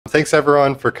Thanks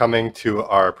everyone for coming to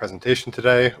our presentation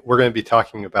today. We're going to be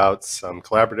talking about some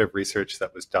collaborative research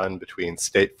that was done between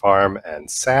State Farm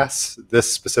and SAS. This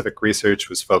specific research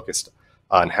was focused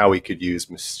on how we could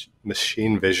use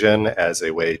machine vision as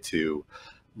a way to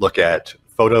look at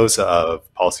photos of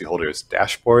policyholders'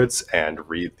 dashboards and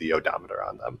read the odometer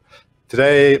on them.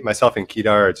 Today, myself and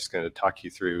Kedar are just going to talk you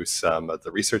through some of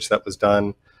the research that was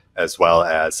done, as well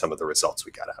as some of the results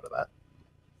we got out of that.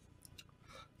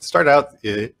 To start out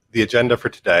the agenda for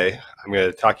today, I'm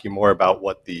going to talk to you more about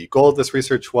what the goal of this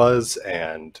research was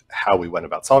and how we went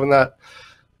about solving that,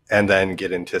 and then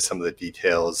get into some of the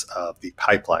details of the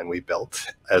pipeline we built,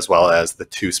 as well as the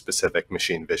two specific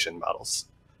machine vision models.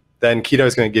 Then Kedar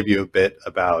is going to give you a bit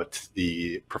about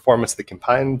the performance of the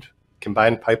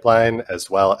combined pipeline, as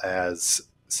well as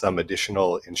some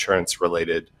additional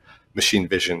insurance-related machine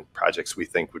vision projects we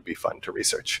think would be fun to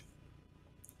research.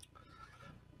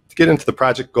 To get into the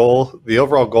project goal, the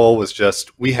overall goal was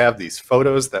just, we have these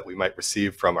photos that we might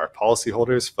receive from our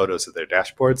policyholders, photos of their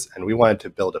dashboards, and we wanted to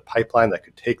build a pipeline that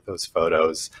could take those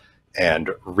photos and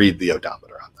read the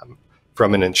odometer on them.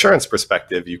 From an insurance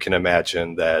perspective, you can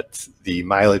imagine that the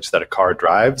mileage that a car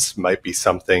drives might be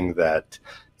something that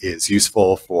is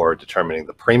useful for determining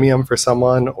the premium for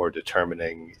someone, or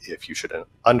determining if you should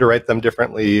underwrite them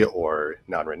differently or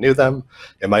non-renew them.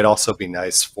 It might also be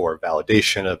nice for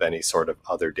validation of any sort of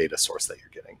other data source that you're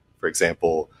getting. For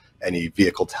example, any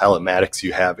vehicle telematics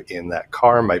you have in that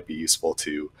car might be useful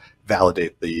to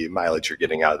validate the mileage you're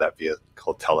getting out of that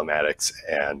vehicle telematics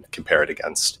and compare it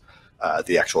against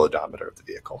the actual odometer of the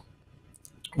vehicle.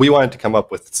 We wanted to come up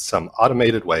with some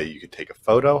automated way you could take a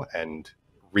photo and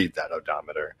read that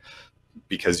odometer,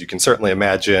 because you can certainly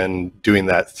imagine doing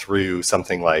that through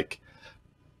something like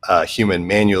a human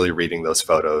manually reading those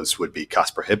photos would be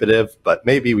cost prohibitive, but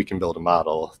maybe we can build a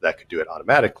model that could do it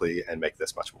automatically and make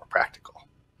this much more practical.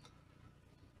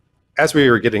 As we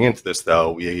were getting into this,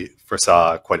 though, we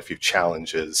foresaw quite a few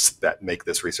challenges that make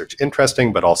this research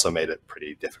interesting, but also made it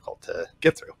pretty difficult to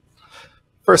get through.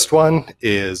 First one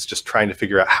is just trying to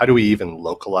figure out, how do we even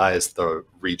localize the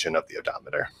region of the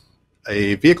odometer?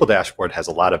 A vehicle dashboard has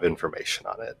a lot of information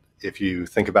on it. If you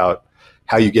think about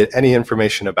how you get any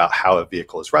information about how a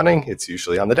vehicle is running, it's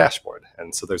usually on the dashboard.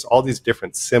 And so there's all these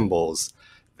different symbols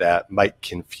that might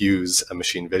confuse a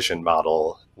machine vision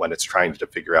model when it's trying to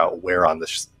figure out where on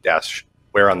this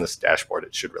dashboard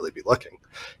it should really be looking.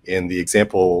 In the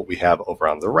example we have over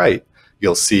on the right,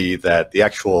 you'll see that the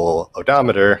actual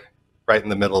odometer right in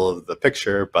the middle of the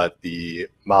picture, but the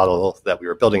model that we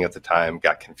were building at the time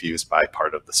got confused by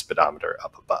part of the speedometer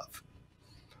up above.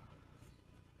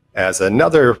 As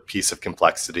another piece of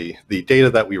complexity, the data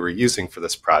that we were using for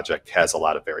this project has a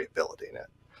lot of variability in it.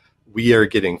 We are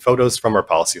getting photos from our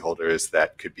policyholders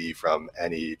that could be from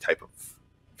any type of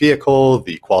vehicle.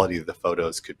 The quality of the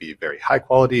photos could be very high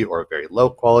quality or very low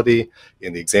quality.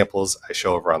 In the examples I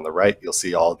show over on the right, you'll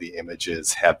see all the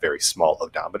images have very small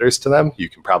odometers to them. You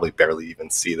can probably barely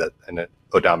even see that an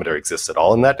odometer exists at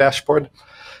all in that dashboard.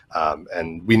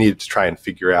 And we needed to try and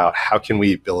figure out, how can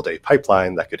we build a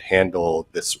pipeline that could handle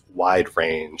this wide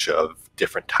range of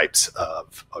different types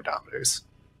of odometers.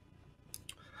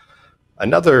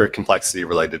 Another complexity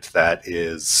related to that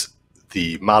is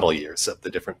the model years of the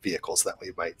different vehicles that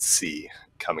we might see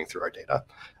coming through our data.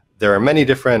 There are many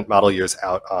different model years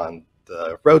out on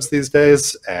the roads these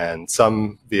days, and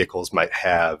some vehicles might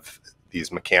have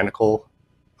these mechanical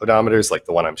odometers like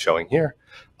the one I'm showing here.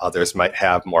 Others might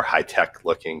have more high-tech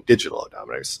looking digital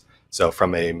odometers. So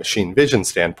from a machine vision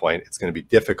standpoint, it's going to be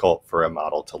difficult for a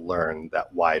model to learn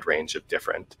that wide range of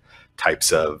different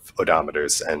types of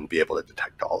odometers and be able to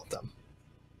detect all of them.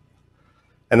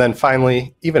 And then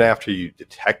finally, even after you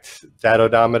detect that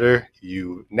odometer,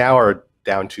 you now are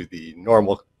down to the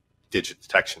normal digit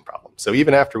detection problem. So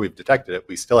even after we've detected it,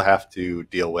 we still have to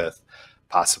deal with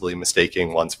possibly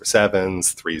mistaking 1s for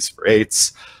 7s, 3s for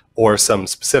 8s, or some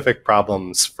specific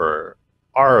problems for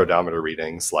our odometer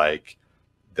readings, like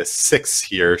the 6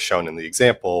 here shown in the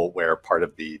example, where part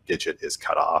of the digit is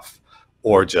cut off,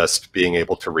 or just being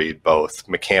able to read both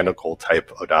mechanical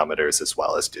type odometers as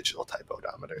well as digital type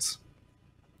odometers.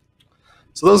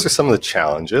 So those are some of the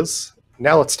challenges.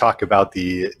 Now let's talk about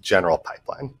the general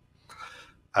pipeline.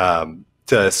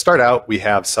 To start out, we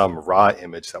have some raw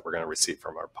image that we're going to receive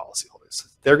from our policyholders.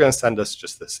 They're going to send us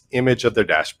just this image of their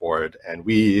dashboard, and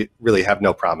we really have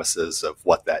no promises of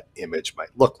what that image might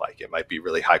look like. It might be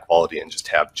really high quality and just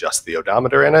have just the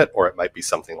odometer in it, or it might be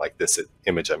something like this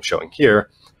image I'm showing here,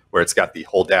 where it's got the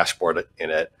whole dashboard in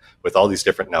it with all these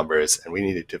different numbers, and we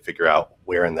needed to figure out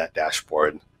where in that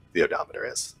dashboard the odometer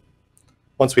is.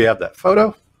 Once we have that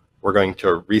photo, we're going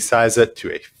to resize it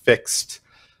to a fixed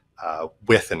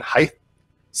width and height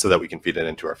so that we can feed it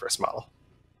into our first model.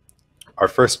 Our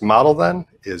first model then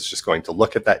is just going to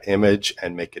look at that image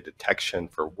and make a detection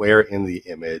for where in the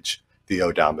image the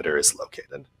odometer is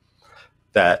located.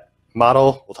 That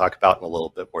model we'll talk about in a little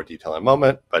bit more detail in a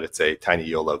moment, but it's a tiny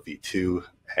YOLO V2,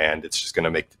 and it's just going to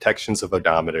make detections of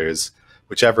odometers.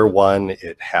 Whichever one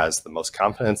it has the most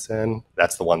confidence in,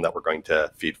 that's the one that we're going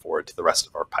to feed forward to the rest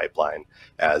of our pipeline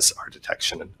as our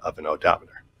detection of an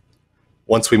odometer.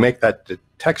 Once we make that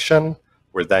detection,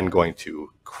 we're then going to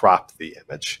crop the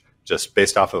image. Just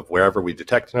based off of wherever we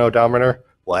detect an odometer,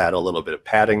 we'll add a little bit of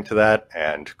padding to that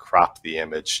and crop the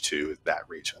image to that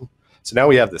region. So now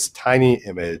we have this tiny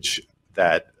image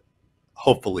that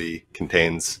hopefully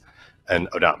contains an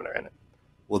odometer in it.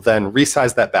 We'll then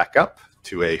resize that back up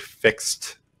to a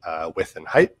fixed width and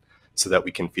height so that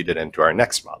we can feed it into our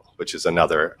next model, which is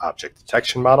another object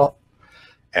detection model.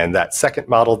 And that second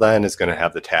model then is going to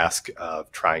have the task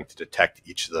of trying to detect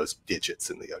each of those digits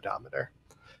in the odometer.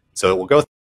 So it will go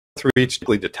through each,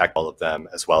 detect all of them,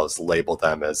 as well as label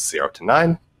them as 0 to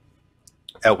 9,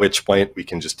 at which point we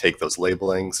can just take those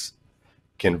labelings,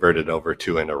 convert it over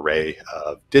to an array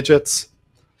of digits,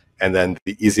 and then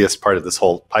the easiest part of this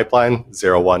whole pipeline,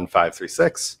 0, 1, 5, 3,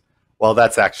 6, well,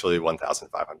 that's actually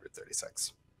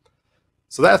 1,536.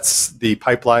 So that's the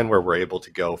pipeline where we're able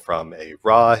to go from a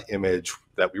raw image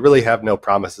that we really have no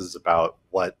promises about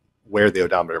where the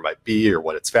odometer might be or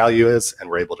what its value is, and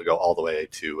we're able to go all the way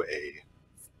to a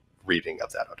reading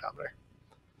of that odometer.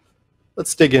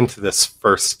 Let's dig into this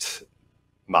first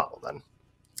model then.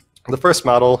 The first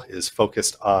model is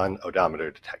focused on odometer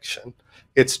detection.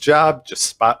 Its job, just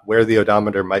spot where the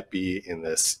odometer might be in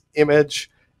this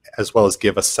image, as well as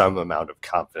give us some amount of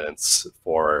confidence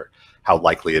for how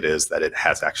likely it is that it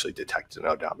has actually detected an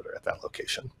odometer at that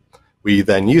location. We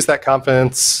then use that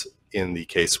confidence in the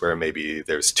case where maybe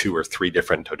there's 2 or 3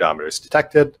 different odometers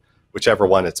detected. Whichever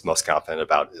one it's most confident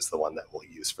about is the one that we'll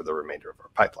use for the remainder of our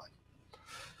pipeline.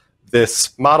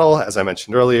 This model, as I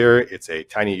mentioned earlier, it's a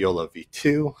tiny YOLO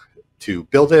V2. To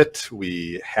build it,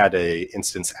 we had an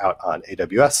instance out on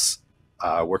AWS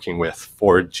working with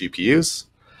 4 GPUs.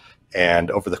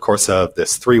 And over the course of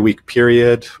this 3-week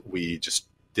period, we just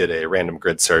did a random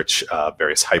grid search of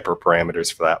various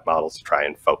hyperparameters for that model to try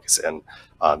and focus in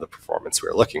on the performance we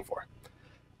were looking for.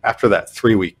 After that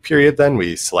 3-week period, then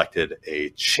we selected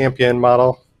a champion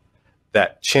model.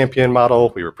 That champion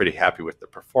model, we were pretty happy with the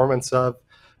performance of.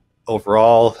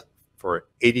 Overall, for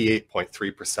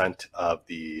 88.3% of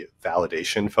the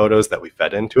validation photos that we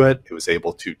fed into it, it was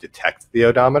able to detect the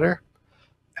odometer.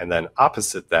 And then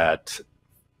opposite that,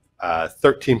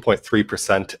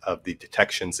 13.3% of the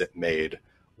detections it made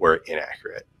were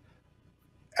inaccurate.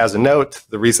 As a note,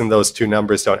 the reason those two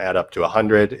numbers don't add up to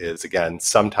 100 is, again,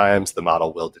 sometimes the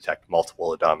model will detect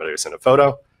multiple odometers in a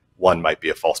photo. One might be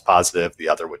a false positive, the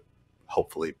other would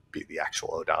hopefully be the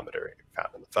actual odometer found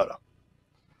in the photo.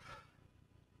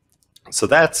 So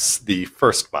that's the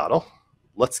first model.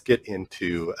 Let's get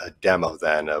into a demo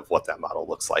then of what that model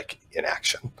looks like in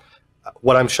action.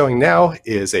 What I'm showing now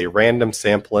is a random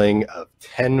sampling of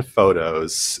 10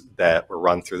 photos that were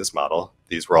run through this model.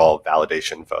 These were all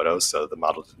validation photos, so the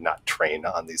model did not train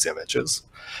on these images.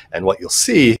 And what you'll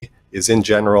see is, in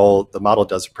general, the model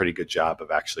does a pretty good job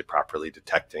of actually properly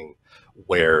detecting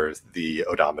where the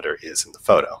odometer is in the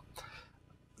photo.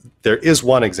 There is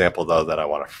one example, though, that I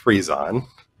want to freeze on.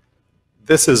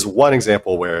 This is one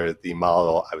example where the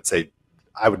model,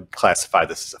 I would classify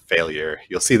this as a failure.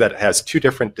 You'll see that it has 2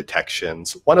 different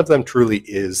detections. One of them truly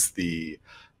is the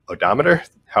odometer.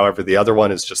 However, the other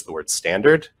one is just the word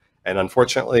standard. And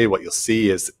unfortunately, what you'll see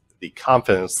is the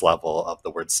confidence level of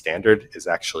the word standard is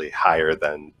actually higher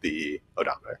than the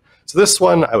odometer. So this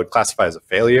one I would classify as a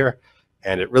failure,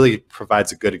 and it really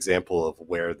provides a good example of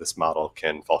where this model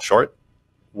can fall short.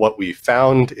 What we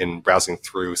found in browsing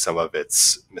through some of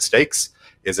its mistakes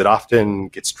is it often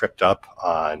gets tripped up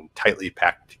on tightly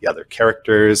packed together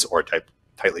characters or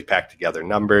tightly packed together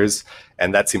numbers,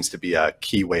 and that seems to be a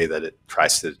key way that it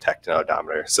tries to detect an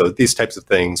odometer. So these types of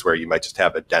things where you might just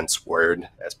have a dense word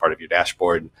as part of your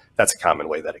dashboard, that's a common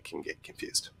way that it can get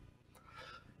confused.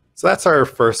 So that's our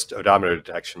first odometer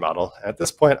detection model. At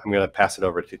this point, I'm going to pass it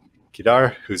over to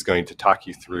Kedar, who's going to talk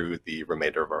you through the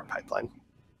remainder of our pipeline.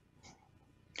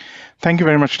 Thank you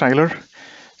very much, Tyler.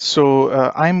 So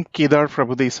I'm Kedar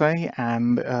Prabhudesai,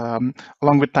 and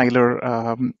along with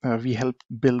Tyler, we helped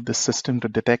build this system to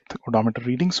detect odometer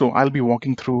readings. So I'll be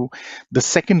walking through the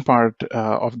second part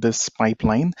of this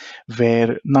pipeline,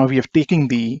 where now we have taken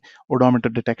the odometer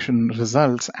detection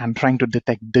results and trying to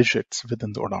detect digits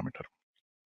within the odometer.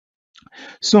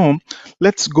 So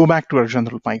let's go back to our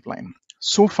general pipeline.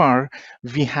 So far,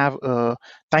 we have a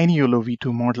tiny YOLO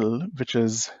V2 model, which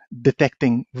is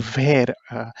detecting where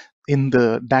in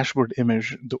the dashboard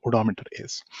image the odometer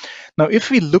is. Now, if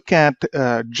we look at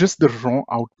just the raw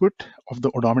output of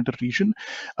the odometer region,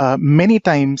 many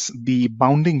times the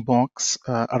bounding box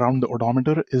around the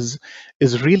odometer is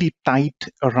really tight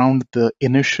around the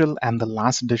initial and the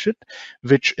last digit,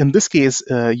 which in this case,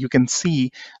 you can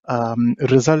see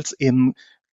results in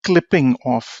clipping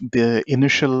of the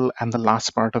initial and the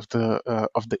last part of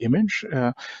the image.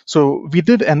 So we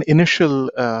did an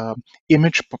initial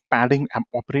image padding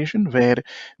operation where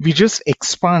we just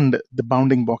expand the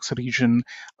bounding box region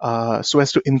so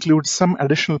as to include some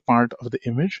additional part of the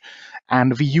image,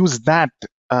 and we use that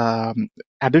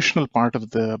additional part of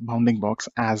the bounding box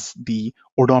as the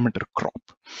odometer crop.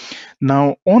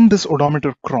 Now, on this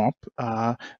odometer crop,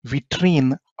 we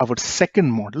train our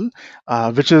second model,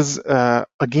 which is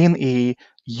again a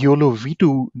YOLO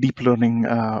V2 deep learning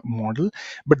model.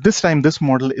 But this time, this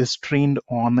model is trained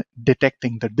on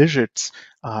detecting the digits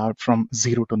from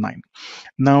 0 to 9.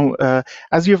 Now,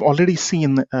 as you have already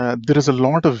seen, there is a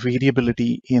lot of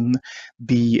variability in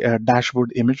the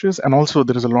dashboard images, and also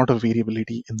there is a lot of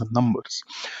variability in the numbers.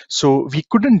 So we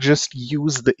couldn't just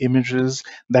use the images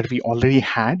that we already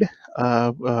had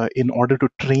in order to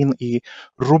train a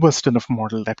robust enough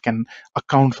model that can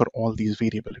account for all these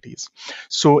variabilities.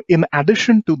 So in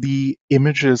addition to the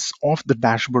images of the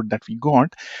dashboard that we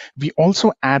got, we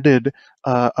also added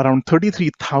around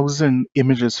 33,000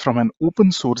 images from an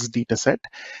open source dataset.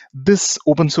 This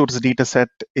open source dataset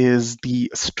is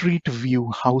the Street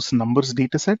View House Numbers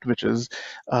dataset, which is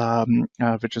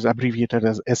abbreviated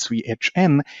as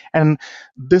SVHN. And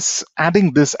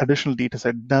adding this additional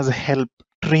dataset does help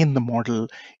train the model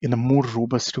in a more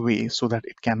robust way so that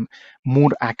it can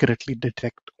more accurately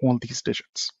detect all these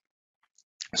digits.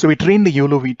 So we trained the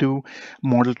YOLO V2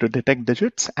 model to detect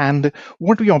digits, and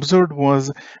what we observed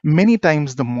was many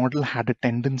times the model had a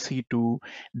tendency to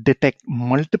detect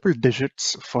multiple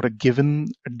digits for a given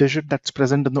digit that's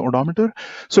present in the odometer.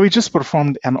 So we just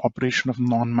performed an operation of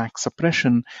non-max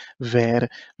suppression where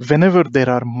whenever there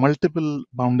are multiple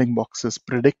bounding boxes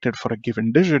predicted for a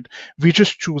given digit, we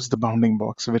just choose the bounding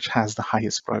box which has the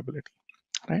highest probability.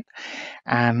 Right.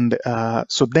 And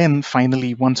so then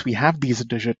finally, once we have these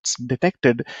digits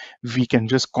detected, we can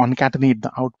just concatenate the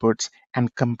outputs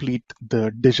and complete the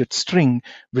digit string,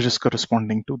 which is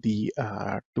corresponding to the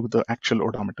actual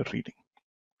odometer reading.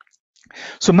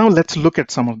 So now let's look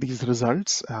at some of these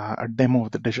results, a demo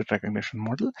of the digit recognition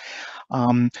model.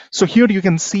 So here you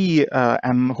can see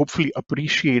and hopefully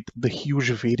appreciate the huge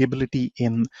variability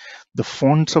in the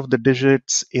fonts of the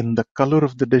digits, in the color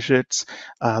of the digits,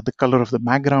 the color of the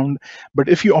background. But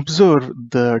if you observe,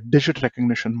 the digit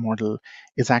recognition model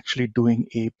is actually doing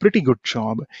a pretty good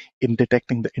job in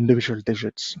detecting the individual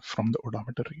digits from the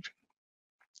odometer region.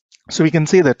 So we can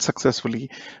say that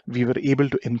successfully we were able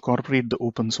to incorporate the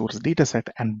open source dataset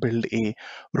and build a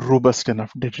robust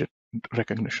enough digit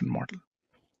recognition model.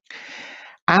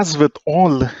 As with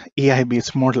all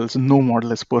AI-based models, no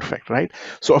model is perfect, right?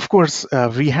 So of course,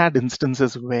 we had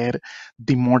instances where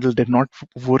the model did not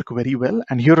work very well.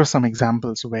 And here are some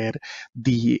examples where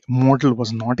the model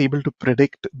was not able to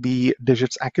predict the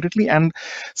digits accurately. And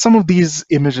some of these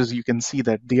images, you can see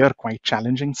that they are quite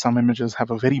challenging. Some images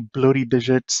have a very blurry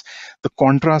digits. The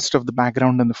contrast of the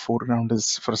background and the foreground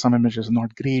is, for some images,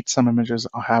 not great. Some images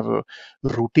have a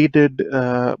rotated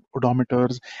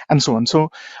odometers and so on. So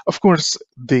of course,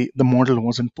 the model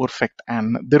wasn't perfect,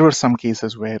 and there were some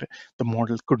cases where the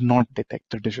model could not detect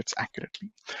the digits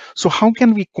accurately. So how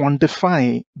can we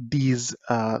quantify these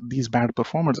bad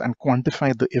performers and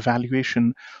quantify the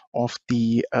evaluation of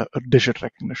the digit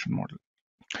recognition model?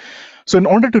 So in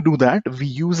order to do that, we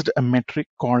used a metric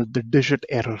called the digit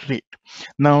error rate.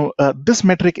 Now, this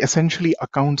metric essentially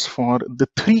accounts for the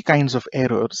three kinds of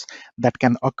errors that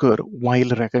can occur while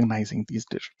recognizing these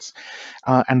digits.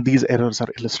 And these errors are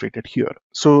illustrated here.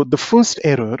 So the first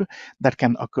error that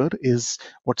can occur is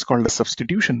what's called a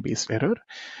substitution-based error,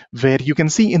 where you can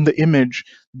see in the image,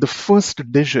 the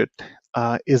first digit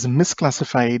is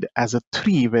misclassified as a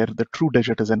 3, where the true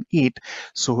digit is an 8.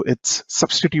 So it's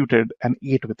substituted an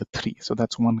 8 with a 3. So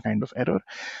that's one kind of error.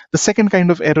 The second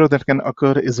kind of error that can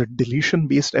occur is a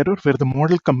deletion-based error, where the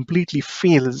model completely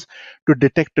fails to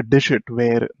detect a digit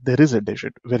where there is a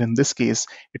digit, where in this case,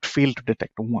 it failed to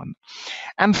detect 1.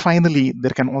 And finally,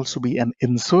 there can also be an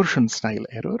insertion style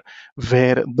error,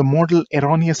 where the model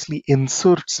erroneously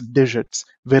inserts digits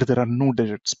where there are no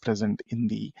digits present in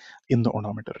the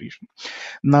odometer region.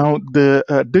 Now,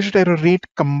 the digit error rate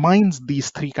combines these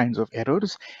three kinds of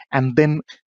errors and then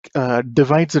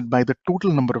divides it by the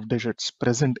total number of digits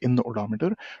present in the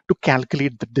odometer to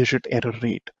calculate the digit error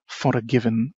rate for a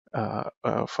given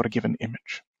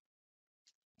image.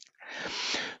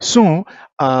 So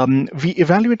we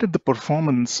evaluated the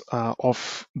performance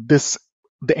of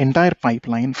the entire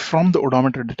pipeline from the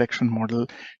odometer detection model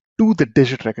to the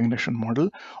digit recognition model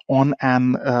on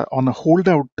a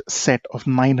holdout set of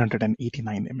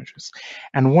 989 images.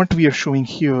 And what we are showing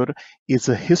here is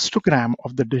a histogram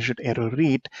of the digit error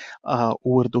rate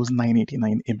over those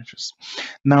 989 images.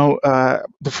 Now,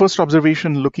 the first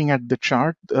observation looking at the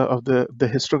chart of the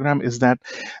histogram is that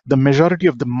the majority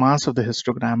of the mass of the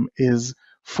histogram is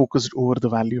focused over the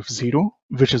value of 0,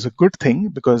 which is a good thing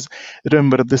because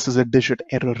remember, this is a digit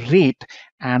error rate,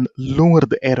 and lower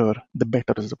the error, the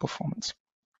better is the performance.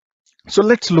 So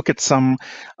let's look at some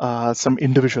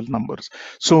individual numbers.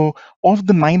 So of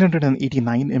the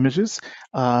 989 images,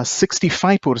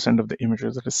 65% of the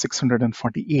images, that is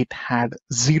 648, had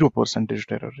 0%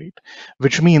 digit error rate,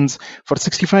 which means for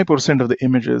 65% of the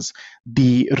images,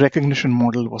 the recognition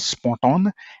model was spot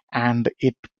on and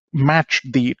it matched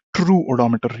the true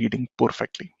odometer reading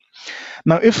perfectly.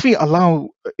 Now, if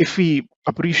we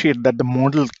appreciate that the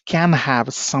model can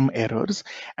have some errors,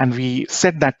 and we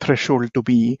set that threshold to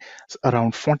be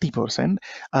around 40%,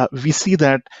 we see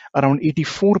that around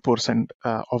 84%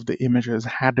 of the images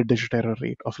had a digit error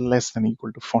rate of less than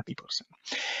equal to 40%.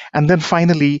 And then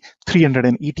finally,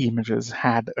 380 images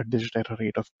had a digit error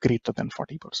rate of greater than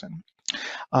 40%.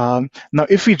 Now,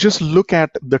 if we just look at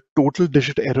the total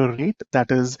digit error rate, that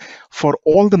is for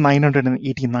all the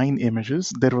 989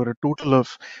 images, there were a total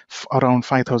of around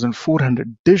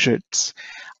 5,400 digits,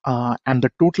 and the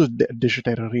total digit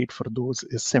error rate for those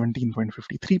is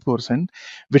 17.53%,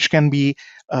 which can be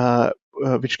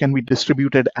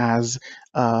distributed as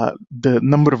the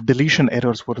number of deletion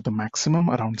errors were the maximum,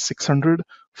 around 600,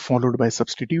 followed by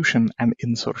substitution and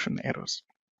insertion errors.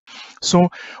 So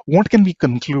what can we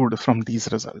conclude from these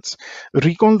results?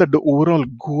 Recall that the overall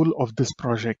goal of this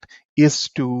project is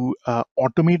to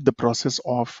automate the process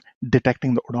of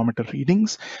detecting the odometer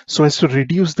readings so as to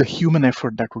reduce the human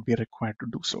effort that would be required to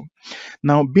do so.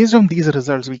 Now, based on these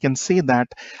results, we can say that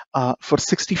for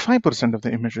 65% of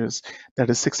the images, that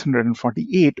is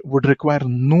 648, would require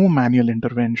no manual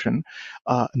intervention,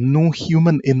 no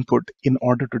human input in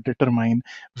order to determine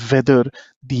whether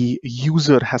the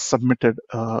user has submitted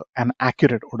an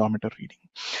accurate odometer reading.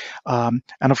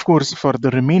 And of course, for the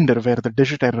remainder where the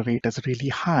digit error rate is really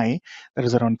high, that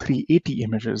is around 380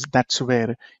 images, that's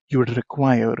where you would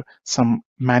require some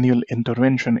manual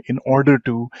intervention in order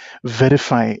to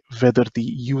verify whether the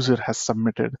user has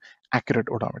submitted accurate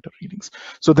odometer readings.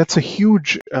 So that's a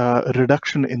huge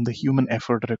reduction in the human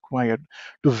effort required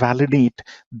to validate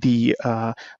the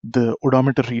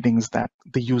odometer readings that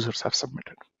the users have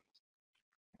submitted.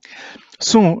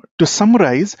 So to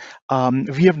summarize,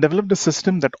 we have developed a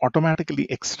system that automatically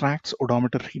extracts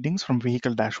odometer readings from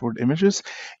vehicle dashboard images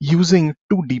using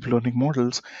two deep learning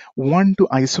models, one to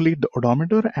isolate the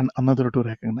odometer and another to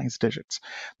recognize digits.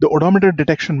 The odometer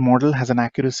detection model has an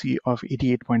accuracy of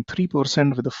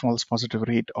 88.3% with a false positive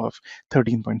rate of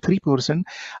 13.3%,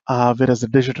 whereas the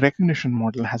digit recognition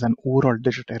model has an overall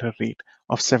digit error rate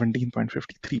of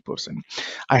 17.53%.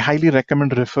 I highly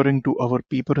recommend referring to our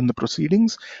paper in the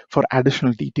proceedings for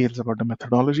additional details about the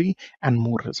methodology and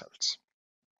more results.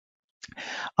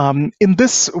 In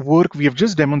this work, we have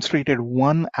just demonstrated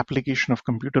one application of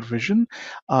computer vision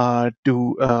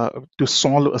to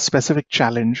solve a specific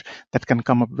challenge that can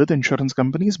come up with insurance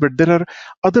companies, but there are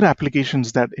other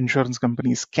applications that insurance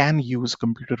companies can use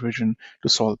computer vision to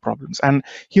solve problems. And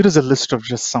here is a list of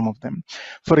just some of them.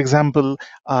 For example,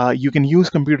 you can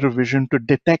use computer vision to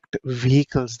detect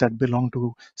vehicles that belong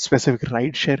to specific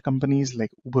rideshare companies like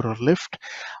Uber or Lyft.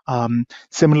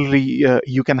 Similarly,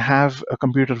 you can have a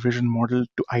computer vision model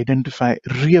to identify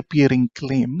reappearing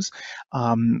claims,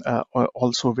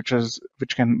 also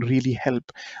which can really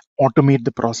help automate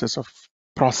the process of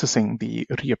processing the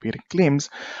reappearing claims.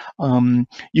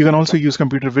 You can also use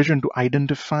computer vision to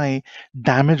identify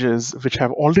damages which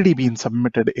have already been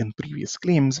submitted in previous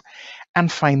claims.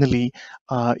 And finally,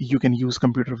 you can use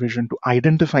computer vision to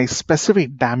identify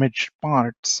specific damaged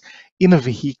parts in a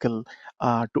vehicle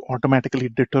to automatically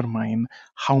determine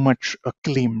how much a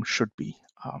claim should be.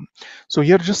 So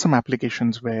here are just some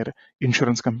applications where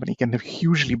insurance company can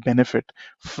hugely benefit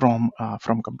from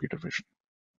computer vision.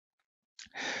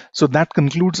 So that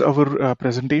concludes our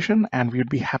presentation, and we would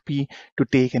be happy to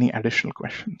take any additional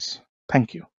questions.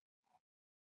 Thank you.